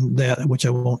behind that, which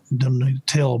don't need to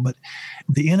tell. But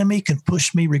the enemy can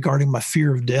push me regarding my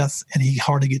fear of death, and he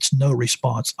hardly gets no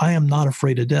response. I am not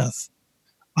afraid of death.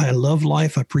 I love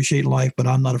life. I appreciate life, but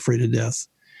I'm not afraid of death.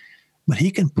 But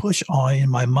he can push on in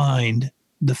my mind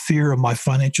the fear of my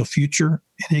financial future,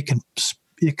 and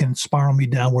it can spiral me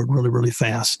downward really, really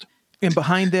fast. And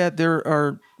behind that, there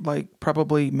are like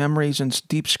probably memories and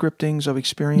deep scriptings of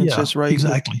experiences, right?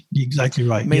 Exactly. Exactly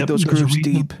right. Made those grooves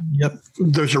deep. Yep.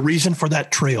 There's a reason for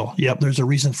that trail. Yep. There's a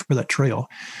reason for that trail.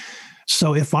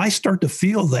 So if I start to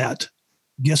feel that,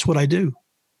 guess what I do?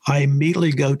 I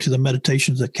immediately go to the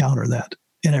meditations that counter that.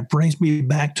 And it brings me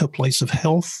back to a place of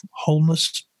health,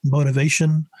 wholeness,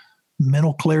 motivation,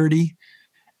 mental clarity.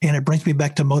 And it brings me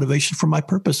back to motivation for my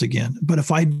purpose again. But if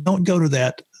I don't go to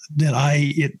that, then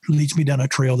it leads me down a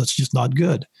trail that's just not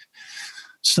good.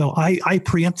 So I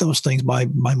preempt those things by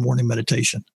my morning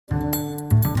meditation.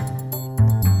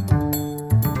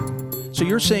 So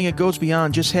you're saying it goes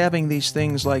beyond just having these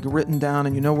things like written down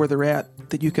and you know where they're at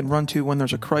that you can run to when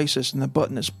there's a crisis and the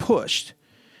button is pushed.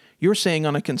 You're saying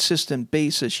on a consistent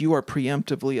basis, you are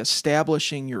preemptively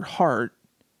establishing your heart,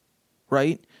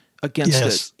 right, against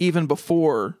it, even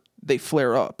before they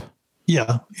flare up.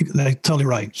 Yeah, that's totally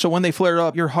right. So when they flare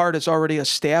up, your heart is already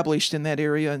established in that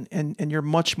area and you're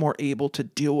much more able to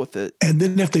deal with it. And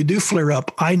then if they do flare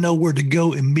up, I know where to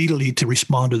go immediately to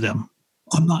respond to them.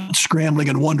 I'm not scrambling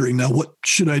and wondering now, what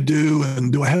should I do?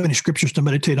 And do I have any scriptures to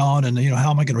meditate on? And, how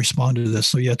am I going to respond to this?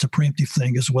 So yeah, it's a preemptive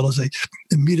thing as well as a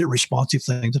immediate responsive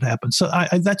thing that happens. So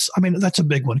that's a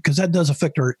big one because that does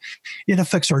affect it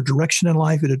affects our direction in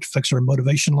life. It affects our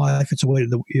motivation in life. It's a way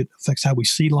that it affects how we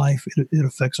see life. It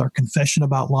affects our confession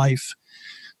about life.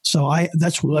 So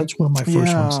that's one of my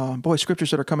first ones. Boy,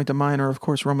 scriptures that are coming to mind are, of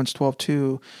course, Romans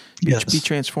 12:2. Be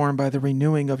transformed by the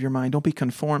renewing of your mind. Don't be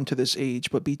conformed to this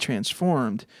age, but be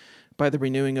transformed by the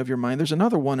renewing of your mind. There's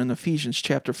another one in Ephesians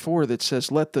chapter 4 that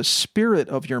says, let the spirit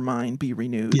of your mind be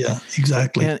renewed. Yeah,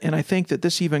 exactly. And I think that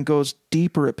this even goes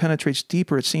deeper. It penetrates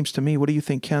deeper, it seems to me. What do you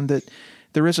think, Ken, that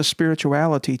there is a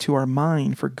spirituality to our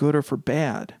mind for good or for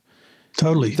bad?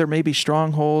 Totally. There may be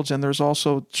strongholds, and there's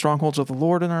also strongholds of the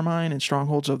Lord in our mind and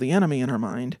strongholds of the enemy in our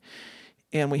mind.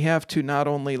 And we have to not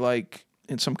only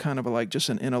in some kind of just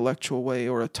an intellectual way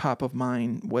or a top of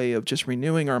mind way of just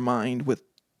renewing our mind with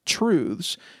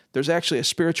truths, there's actually a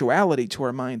spirituality to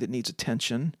our mind that needs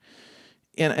attention.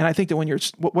 And I think that when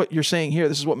what you're saying here,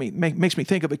 this is what makes me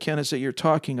think of it, Ken, is that you're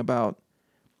talking about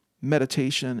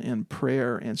meditation and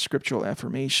prayer and scriptural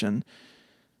affirmation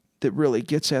that really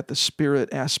gets at the spirit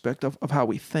aspect of how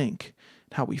we think,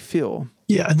 how we feel.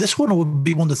 Yeah, and this one would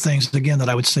be one of the things, again, that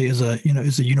I would say is a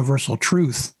universal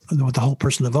truth with the whole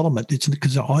personal development. It's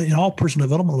because in all personal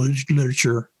development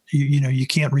literature, you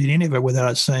can't read any of it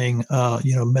without saying,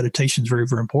 meditation is very,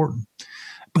 very important.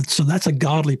 But so that's a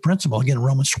godly principle. Again,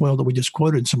 Romans 12 that we just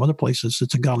quoted in some other places,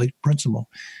 it's a godly principle.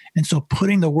 And so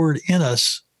putting the word in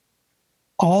us,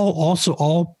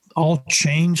 all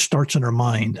change starts in our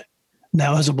mind.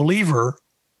 Now, as a believer,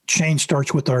 change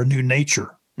starts with our new nature.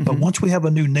 Mm-hmm. But once we have a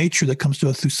new nature that comes to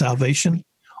us through salvation,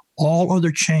 all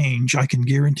other change, I can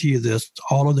guarantee you this,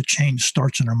 all other change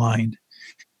starts in our mind.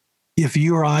 If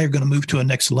you or I are going to move to a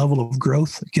next level of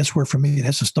growth, guess where for me it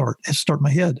has to start? It has to start in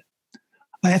my head.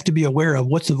 I have to be aware of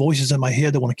what's the voices in my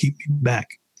head that want to keep me back.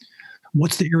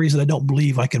 What's the areas that I don't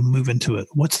believe I can move into it?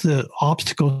 What's the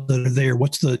obstacles that are there?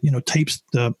 What's the tapes,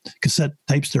 the cassette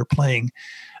tapes they're playing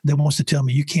that wants to tell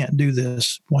me you can't do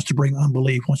this, wants to bring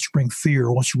unbelief, wants to bring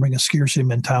fear, wants to bring a scarcity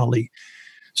mentality.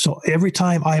 So every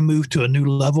time I move to a new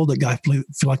level that I feel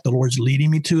like the Lord's leading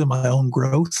me to in my own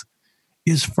growth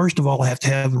is, first of all, I have to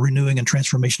have renewing and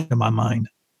transformation in my mind.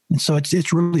 And so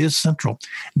it really is central.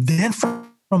 Then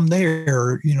from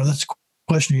there, that's a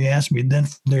question you asked me. Then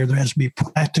from there has to be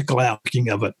practical outworking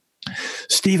of it.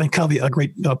 Stephen Covey, a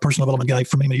great personal development guy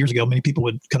from many years ago, many people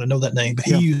would kind of know that name, but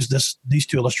he used these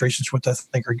two illustrations, which I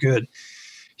think are good.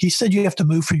 He said you have to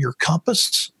move from your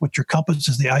compass, which your compass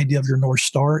is the idea of your North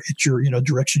Star. It's your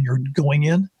direction you're going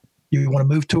in. You want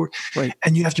to move toward, right.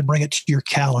 And you have to bring it to your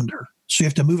calendar. So you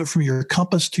have to move it from your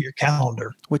compass to your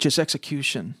calendar, which is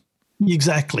execution.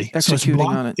 Exactly. Executing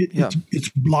on it.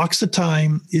 It blocks the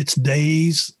time. It's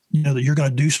days. That you're going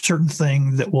to do certain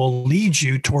thing that will lead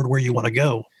you toward where you want to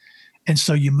go. And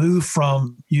so you move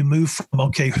from,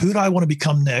 okay, who do I want to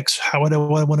become next? How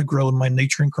do I want to grow in my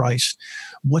nature in Christ?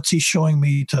 What's he showing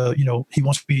me to, he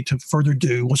wants me to further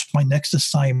do? What's my next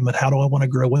assignment? How do I want to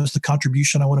grow? What's the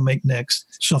contribution I want to make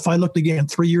next? So if I looked again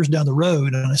 3 years down the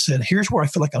road and I said, here's where I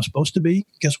feel like I'm supposed to be,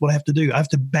 guess what I have to do? I have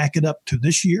to back it up to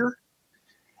this year.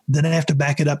 Then I have to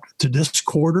back it up to this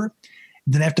quarter.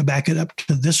 Then I have to back it up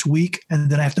to this week. And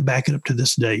then I have to back it up to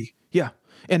this day. Yeah.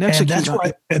 And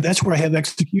that's where I have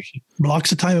execution.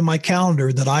 Blocks of time in my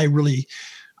calendar that I really,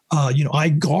 I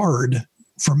guard.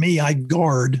 For me, I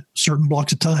guard certain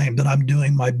blocks of time that I'm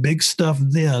doing my big stuff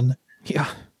then. Yeah.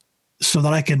 So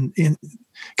that I can,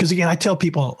 because again, I tell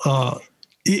people,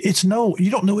 You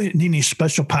don't need any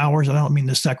special powers. I don't mean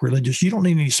this sacrilegious. You don't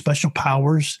need any special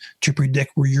powers to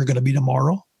predict where you're going to be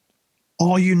tomorrow.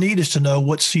 All you need is to know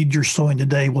what seed you're sowing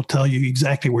today will tell you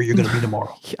exactly where you're going to be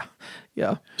tomorrow.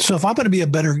 Yeah. So if I'm going to be a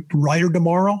better writer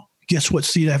tomorrow, guess what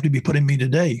seed I have to be putting me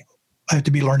today? I have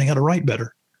to be learning how to write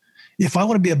better. If I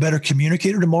want to be a better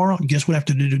communicator tomorrow, guess what I have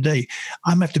to do today?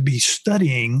 I'm going to have to be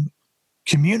studying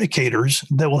communicators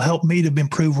that will help me to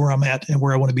improve where I'm at and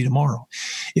where I want to be tomorrow.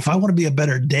 If I want to be a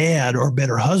better dad or a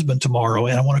better husband tomorrow,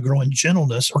 and I want to grow in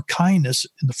gentleness or kindness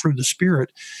in the fruit of the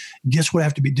Spirit, guess what I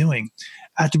have to be doing?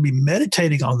 I have to be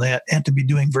meditating on that and to be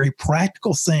doing very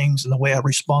practical things in the way I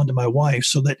respond to my wife,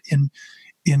 so that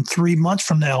in 3 months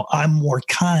from now, I'm more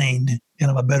kind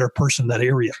and I'm a better person in that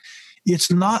area.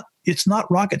 It's not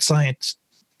rocket science,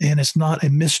 and it's not a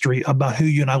mystery about who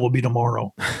you and I will be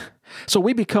tomorrow. So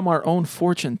we become our own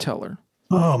fortune teller.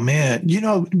 Oh, man.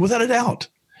 Without a doubt.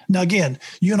 Now, again,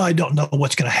 you and I don't know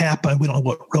what's going to happen. We don't know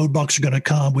what roadblocks are going to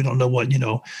come. We don't know what,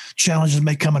 challenges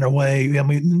may come in our way. I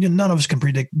mean, none of us can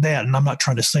predict that. And I'm not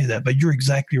trying to say that, but you're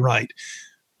exactly right.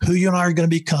 Who you and I are going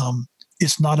to become,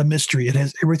 it's not a mystery. It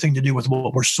has everything to do with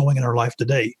what we're sowing in our life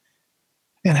today.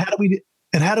 And how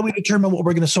do we determine what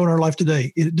we're going to sow in our life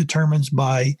today? It determines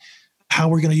by how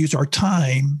we're going to use our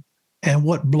time and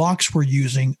what blocks we're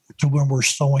using to when we're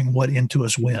sowing what into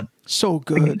us when. So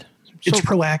good. It's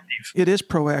proactive. It is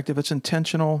proactive. It's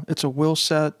intentional. It's a will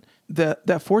set.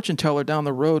 That fortune teller down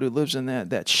the road who lives in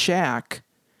that shack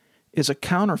is a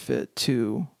counterfeit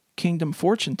to kingdom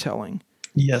fortune telling.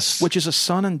 Yes. Which is a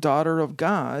son and daughter of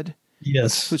God.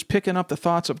 Yes. Who's picking up the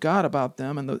thoughts of God about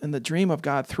them and the dream of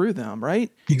God through them,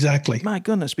 right? Exactly. My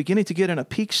goodness, beginning to get in a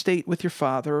peak state with your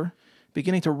Father,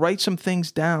 beginning to write some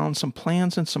things down, some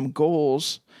plans and some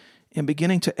goals, and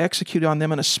beginning to execute on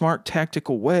them in a smart,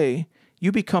 tactical way,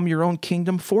 you become your own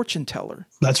kingdom fortune teller.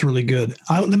 That's really good.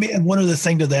 Let me add one other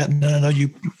thing to that. And I know you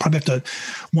probably have to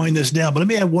wind this down, but let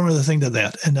me add one other thing to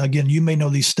that. And again, you may know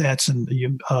these stats, and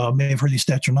you may have heard these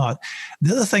stats or not.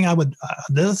 The other thing I would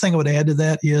add to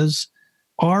that is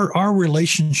our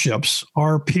relationships,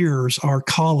 our peers, our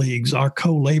colleagues, our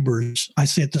co-laborers. I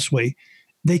say it this way: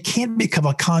 they can't become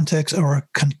a context or a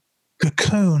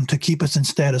cocoon to keep us in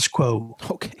status quo.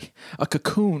 Okay, a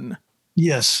cocoon.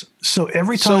 Yes. So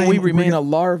every time we remain a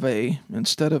larvae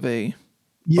instead of a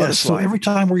butterfly. So every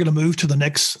time we're going to move to the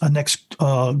next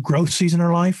growth season in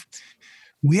our life,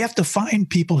 we have to find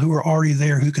people who are already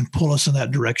there who can pull us in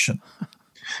that direction.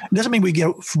 It doesn't mean we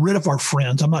get rid of our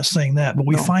friends. I'm not saying that, but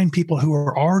we find people who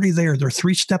are already there. They're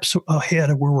 3 steps ahead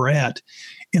of where we're at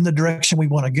in the direction we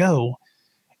want to go.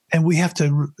 And we have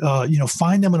to,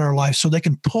 find them in our life so they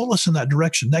can pull us in that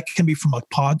direction. That can be from a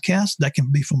podcast. That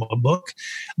can be from a book.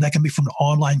 That can be from an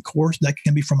online course. That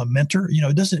can be from a mentor.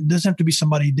 It doesn't have to be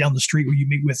somebody down the street where you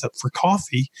meet with for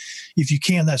coffee. If you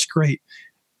can, that's great.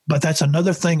 But that's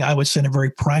another thing I would say in a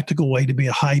very practical way to be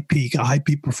a high peak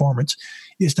performance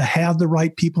is to have the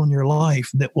right people in your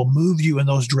life that will move you in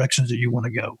those directions that you want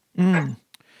to go. Mm.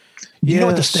 You know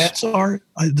what the stats are?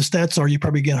 The stats are, you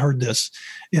probably again heard this,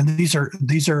 and these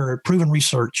are proven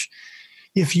research.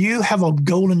 If you have a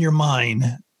goal in your mind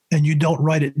and you don't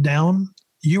write it down,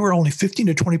 you are only 15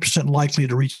 to 20% likely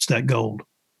to reach that goal.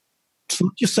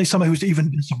 So just say somebody who's even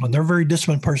disciplined, they're a very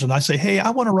disciplined person. I say, hey, I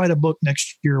want to write a book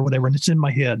next year or whatever, and it's in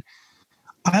my head.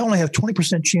 I only have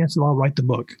 20% chance that I'll write the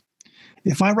book.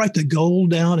 If I write the goal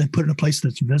down and put it in a place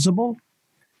that's visible,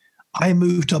 I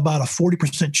move to about a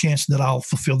 40% chance that I'll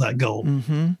fulfill that goal.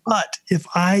 Mm-hmm. But if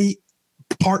I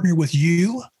partner with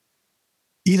you,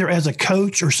 either as a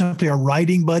coach or simply a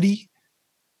writing buddy,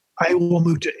 I will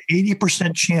move to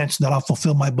 80% chance that I'll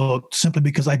fulfill my book simply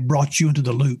because I brought you into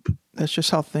the loop. That's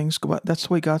just how things go. That's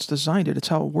the way God's designed it. It's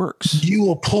how it works. You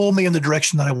will pull me in the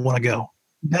direction that I want to go.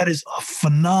 That is a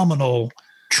phenomenal,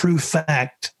 true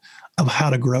fact of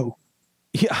how to grow.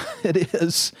 Yeah, it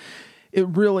is. It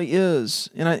really is.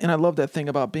 And I love that thing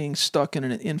about being stuck in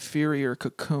an inferior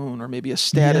cocoon or maybe a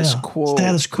status quo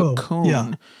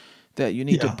cocoon that you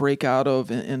need to break out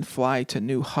of and fly to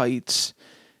new heights.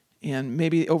 And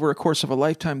maybe over a course of a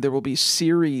lifetime, there will be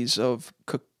series of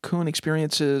cocoon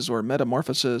experiences or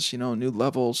metamorphoses, new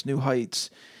levels, new heights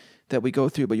that we go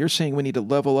through. But you're saying we need to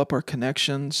level up our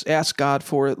connections, ask God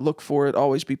for it, look for it,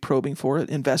 always be probing for it,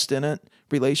 invest in it,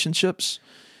 relationships.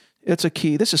 It's a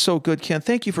key. This is so good, Ken.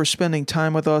 Thank you for spending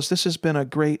time with us. This has been a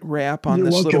great wrap on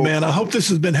this. You're welcome, man. I hope this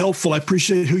has been helpful. I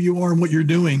appreciate who you are and what you're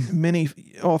doing.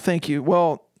 Thank you.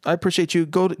 Well, I appreciate you.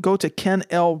 Go to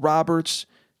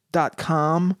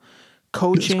KenLRoberts.com.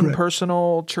 coaching,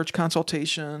 personal, church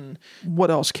consultation.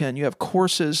 What else, Ken? You have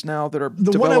courses now that are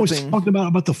the developing. One I was talking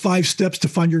about the 5 steps to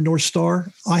find your North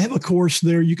Star. I have a course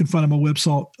there. You can find on my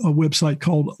website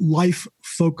called Life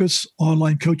Focus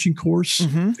Online Coaching Course.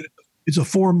 Mm-hmm. It's a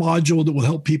 4-module that will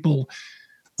help people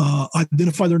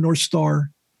identify their North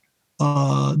Star,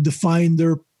 define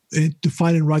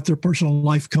and write their personal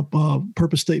life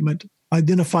purpose statement,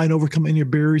 identify and overcome any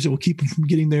barriers that will keep them from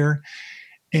getting there,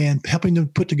 and helping them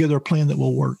put together a plan that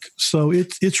will work. So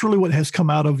it's really what has come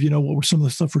out of, what were some of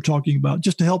the stuff we're talking about,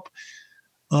 just to help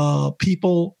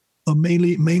people,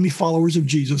 mainly followers of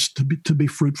Jesus, to be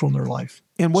fruitful in their life.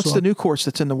 And what's the new course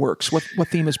that's in the works? What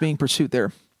theme is being pursued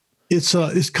there?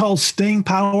 It's called Staying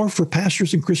Power for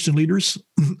Pastors and Christian Leaders,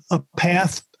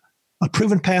 a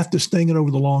proven path to staying it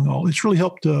over the long haul. It's really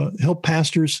helped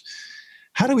pastors.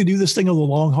 How do we do this thing over the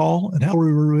long haul, and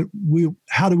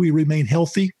how do we remain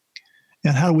healthy,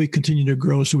 and how do we continue to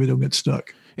grow so we don't get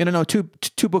stuck? And I know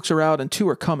two books are out and 2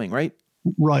 are coming, right?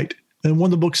 Right. And one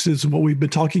of the books is what we've been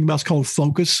talking about. It's called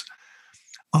Focus,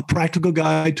 a practical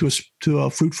guide to a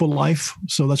fruitful life.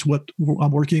 So that's what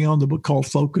I'm working on, the book called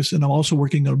Focus. And I'm also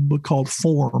working on a book called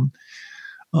Form,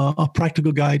 a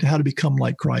practical guide to how to become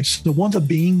like Christ. So one's a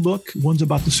being book. One's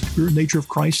about the spirit nature of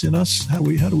Christ in us. How do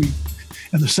we,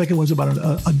 and the second one's about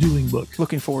a doing book.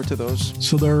 Looking forward to those.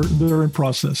 So they're in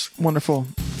process. Wonderful.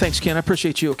 Thanks, Ken. I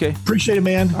appreciate you. Okay. Appreciate it,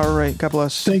 man. All right. God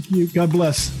bless. Thank you. God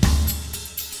bless.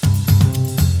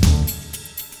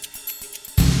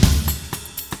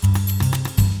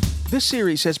 This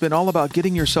series has been all about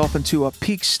getting yourself into a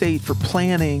peak state for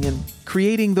planning and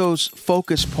creating those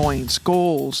focus points,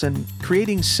 goals, and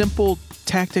creating simple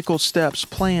tactical steps,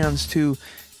 plans to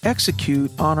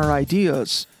execute on our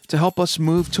ideas to help us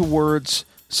move towards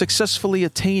successfully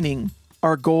attaining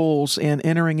our goals and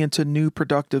entering into new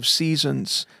productive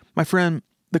seasons. My friend,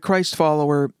 the Christ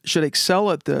follower should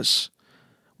excel at this.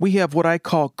 We have what I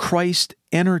call Christ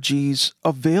energies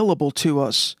available to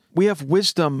us. We have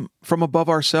wisdom from above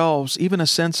ourselves, even a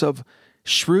sense of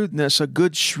shrewdness, a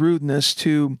good shrewdness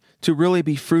to really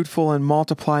be fruitful and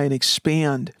multiply and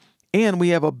expand. And we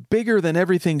have a bigger than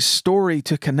everything story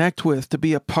to connect with, to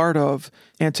be a part of,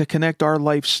 and to connect our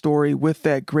life story with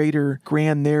that greater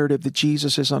grand narrative that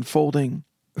Jesus is unfolding.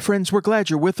 Friends, we're glad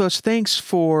you're with us. Thanks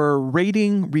for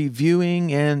rating,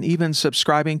 reviewing, and even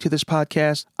subscribing to this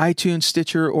podcast, iTunes,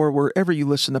 Stitcher, or wherever you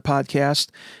listen to podcasts.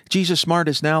 Jesus Smart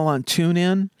is now on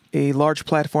TuneIn, a large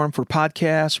platform for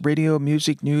podcasts, radio,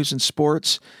 music, news, and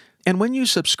sports. And when you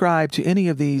subscribe to any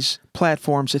of these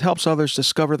platforms, it helps others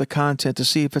discover the content to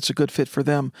see if it's a good fit for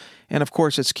them. And of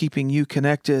course, it's keeping you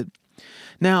connected.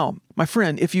 Now, my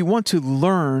friend, if you want to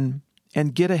learn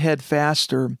and get ahead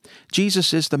faster,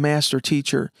 Jesus is the master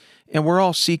teacher, and we're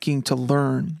all seeking to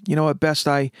learn. At best,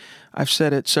 I've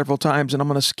said it several times, and I'm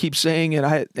going to keep saying it.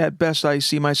 At best, I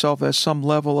see myself as some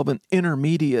level of an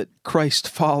intermediate Christ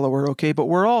follower, okay? But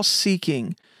we're all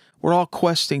seeking, we're all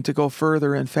questing to go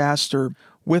further and faster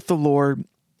with the Lord,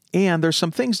 and there's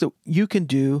some things that you can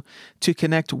do to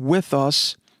connect with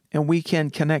us, and we can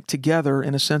connect together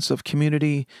in a sense of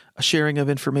community, a sharing of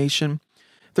information.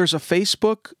 There's a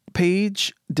Facebook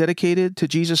page dedicated to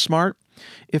Jesus Smart.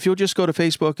 If you'll just go to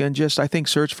Facebook and I think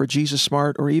search for Jesus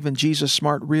Smart or even Jesus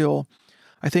Smart Real,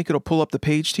 I think it'll pull up the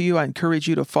page to you. I encourage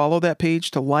you to follow that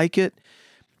page, to like it.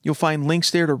 You'll find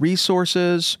links there to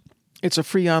resources. It's a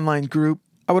free online group.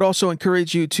 I would also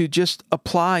encourage you to just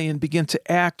apply and begin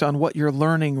to act on what you're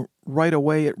learning right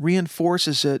away. It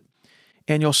reinforces it,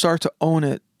 and you'll start to own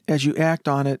it as you act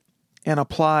on it and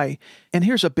apply. And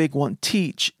here's a big one.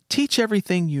 Teach. Teach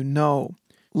everything you know.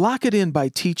 Lock it in by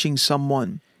teaching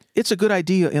someone. It's a good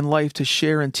idea in life to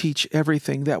share and teach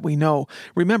everything that we know.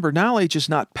 Remember, knowledge is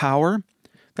not power.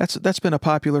 That's been a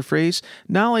popular phrase.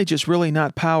 Knowledge is really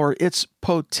not power. It's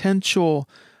potential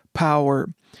power.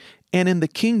 And in the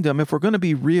kingdom, if we're going to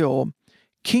be real,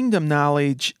 kingdom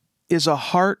knowledge is a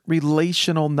heart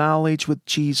relational knowledge with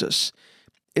Jesus.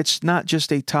 It's not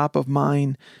just a top of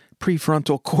mind,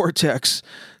 prefrontal cortex,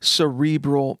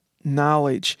 cerebral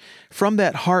knowledge. From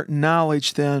that heart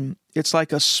knowledge, then, it's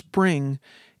like a spring,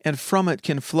 and from it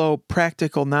can flow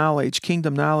practical knowledge,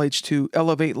 kingdom knowledge to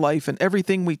elevate life and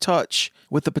everything we touch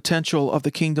with the potential of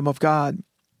the kingdom of God.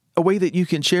 A way that you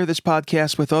can share this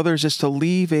podcast with others is to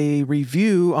leave a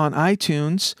review on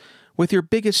iTunes with your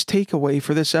biggest takeaway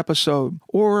for this episode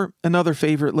or another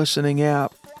favorite listening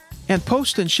app. And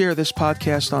post and share this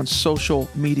podcast on social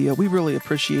media. We really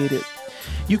appreciate it.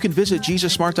 You can visit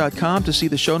JesusSmart.com to see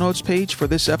the show notes page for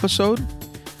this episode.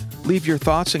 Leave your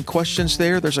thoughts and questions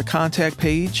there. There's a contact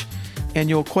page, and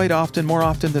you'll quite often, more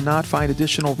often than not, find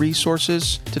additional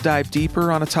resources to dive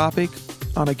deeper on a topic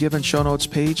on a given show notes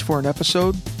page for an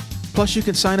episode. Plus, you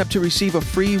can sign up to receive a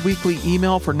free weekly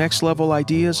email for next-level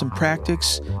ideas and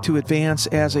practices to advance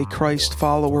as a Christ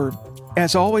follower.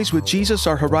 As always, with Jesus,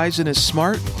 our horizon is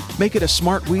smart. Make it a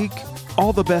smart week.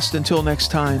 All the best until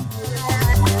next time.